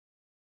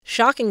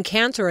Shocking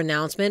cancer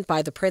announcement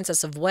by the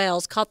Princess of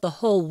Wales caught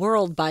the whole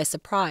world by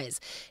surprise,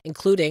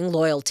 including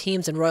loyal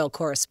teams and royal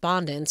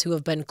correspondents who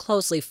have been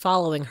closely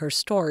following her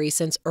story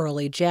since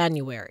early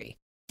January.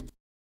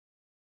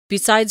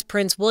 Besides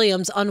Prince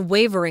William's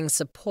unwavering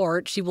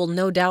support, she will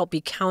no doubt be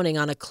counting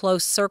on a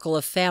close circle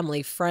of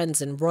family, friends,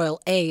 and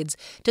royal aides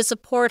to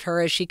support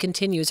her as she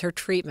continues her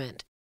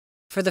treatment.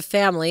 For the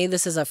family,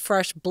 this is a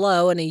fresh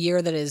blow in a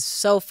year that has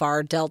so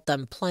far dealt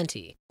them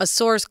plenty. A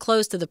source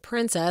close to the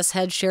princess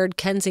had shared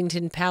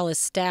Kensington Palace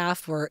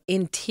staff were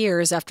in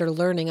tears after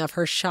learning of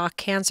her shock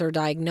cancer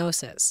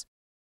diagnosis.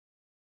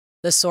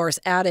 The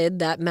source added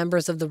that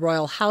members of the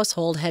royal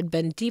household had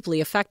been deeply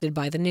affected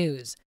by the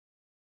news.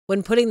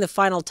 When putting the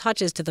final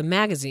touches to the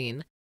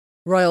magazine,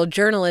 royal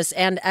journalists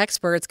and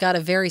experts got a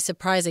very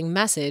surprising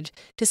message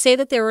to say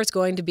that there was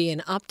going to be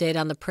an update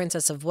on the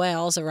Princess of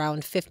Wales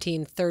around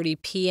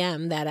 15:30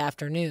 p.m. that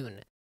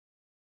afternoon.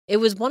 It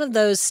was one of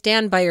those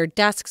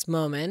stand-by-your-desks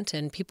moment,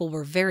 and people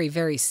were very,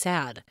 very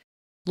sad.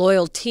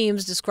 Loyal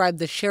teams described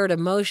the shared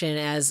emotion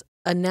as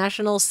a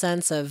national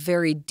sense of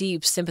very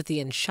deep sympathy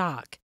and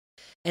shock,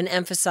 and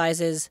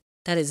emphasizes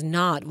that is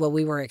not what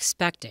we were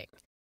expecting.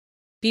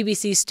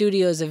 BBC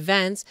Studios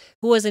Events,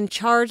 who was in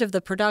charge of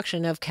the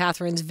production of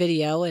Catherine's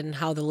video and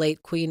how the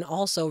late Queen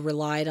also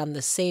relied on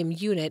the same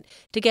unit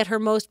to get her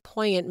most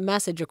poignant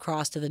message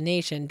across to the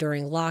nation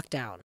during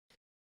lockdown.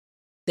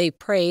 They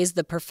praised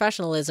the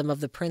professionalism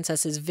of the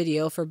princess's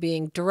video for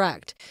being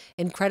direct,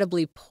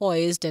 incredibly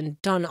poised,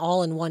 and done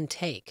all in one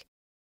take.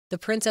 The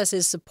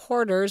princess's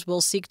supporters will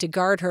seek to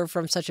guard her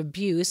from such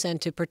abuse and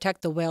to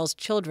protect the Wales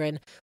children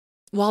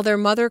while their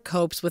mother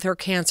copes with her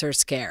cancer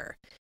scare.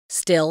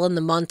 Still, in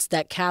the months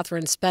that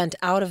Catherine spent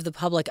out of the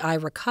public eye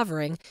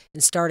recovering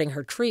and starting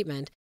her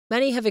treatment,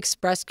 many have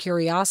expressed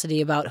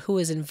curiosity about who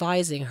is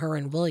advising her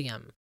and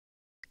William.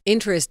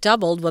 Interest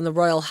doubled when the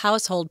royal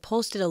household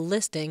posted a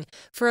listing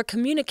for a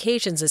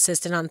communications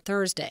assistant on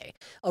Thursday,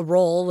 a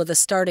role with a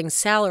starting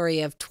salary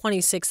of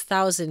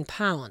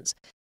 £26,000.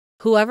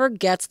 Whoever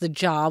gets the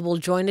job will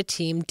join a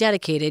team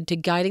dedicated to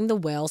guiding the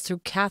Wales through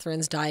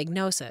Catherine's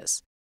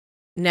diagnosis.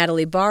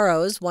 Natalie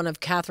Barrows, one of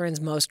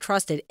Catherine's most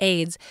trusted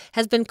aides,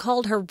 has been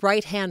called her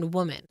right-hand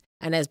woman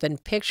and has been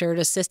pictured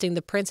assisting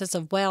the Princess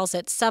of Wales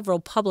at several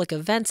public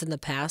events in the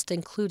past,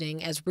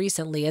 including as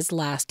recently as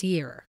last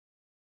year.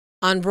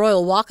 On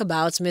royal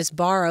walkabouts, Miss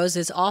Barrows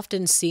is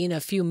often seen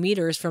a few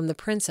meters from the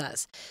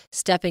princess,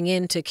 stepping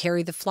in to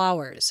carry the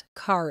flowers,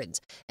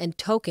 cards, and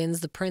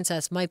tokens the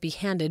princess might be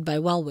handed by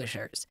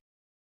well-wishers.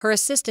 Her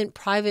assistant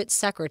private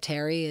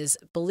secretary is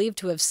believed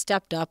to have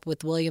stepped up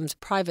with William's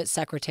private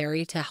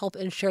secretary to help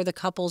ensure the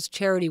couple's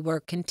charity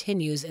work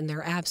continues in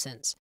their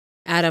absence.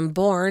 Adam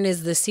Bourne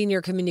is the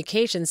senior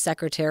communications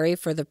secretary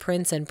for the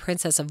Prince and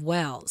Princess of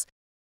Wales.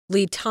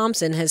 Lee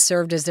Thompson has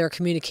served as their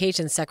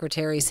communications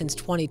secretary since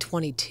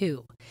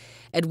 2022.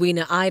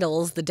 Edwina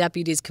Idles, the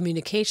deputy's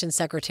communications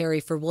secretary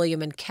for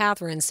William and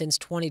Catherine since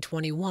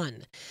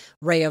 2021.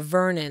 Rhea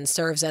Vernon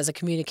serves as a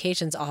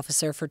communications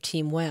officer for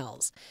Team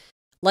Wales.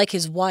 Like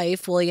his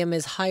wife, William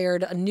has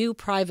hired a new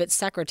private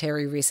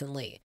secretary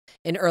recently.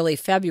 In early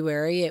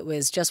February, it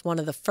was just one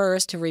of the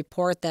first to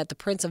report that the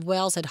Prince of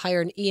Wales had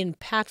hired Ian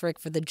Patrick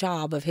for the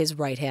job of his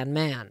right-hand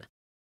man.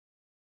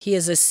 He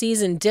is a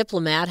seasoned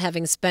diplomat,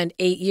 having spent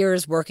 8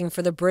 years working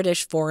for the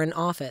British Foreign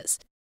Office.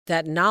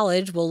 That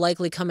knowledge will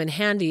likely come in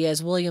handy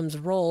as William's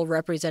role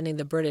representing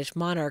the British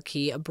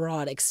monarchy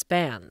abroad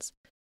expands.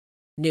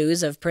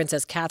 News of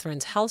Princess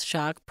Catherine's health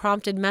shock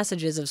prompted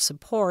messages of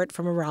support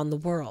from around the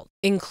world,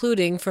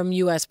 including from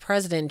U.S.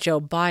 President Joe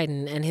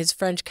Biden and his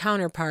French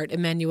counterpart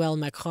Emmanuel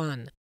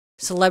Macron.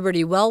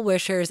 Celebrity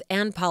well-wishers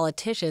and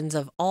politicians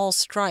of all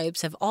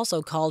stripes have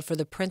also called for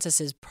the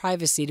princess's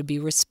privacy to be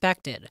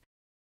respected.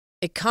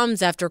 It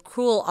comes after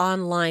cruel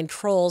online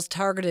trolls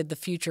targeted the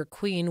future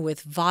queen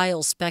with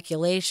vile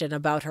speculation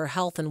about her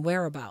health and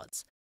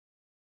whereabouts.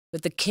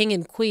 With the king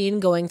and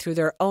queen going through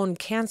their own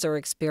cancer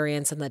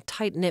experience and the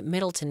tight-knit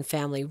Middleton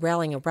family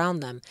rallying around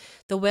them,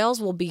 the Wales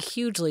will be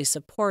hugely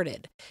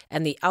supported,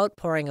 and the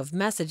outpouring of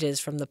messages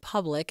from the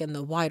public and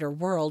the wider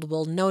world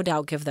will no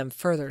doubt give them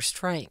further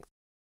strength.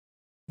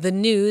 The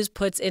news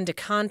puts into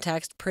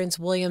context Prince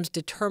William's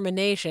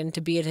determination to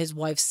be at his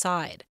wife's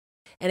side,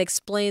 and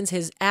explains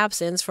his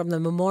absence from the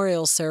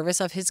memorial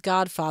service of his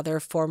godfather,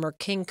 former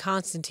King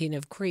Constantine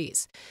of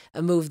Greece,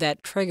 a move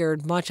that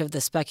triggered much of the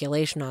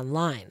speculation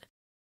online.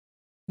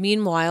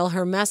 Meanwhile,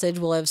 her message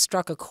will have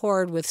struck a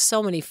chord with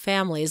so many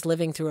families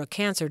living through a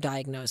cancer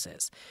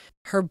diagnosis.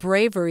 Her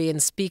bravery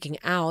in speaking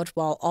out,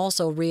 while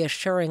also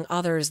reassuring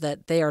others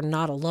that they are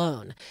not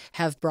alone,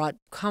 have brought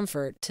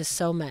comfort to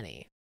so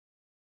many.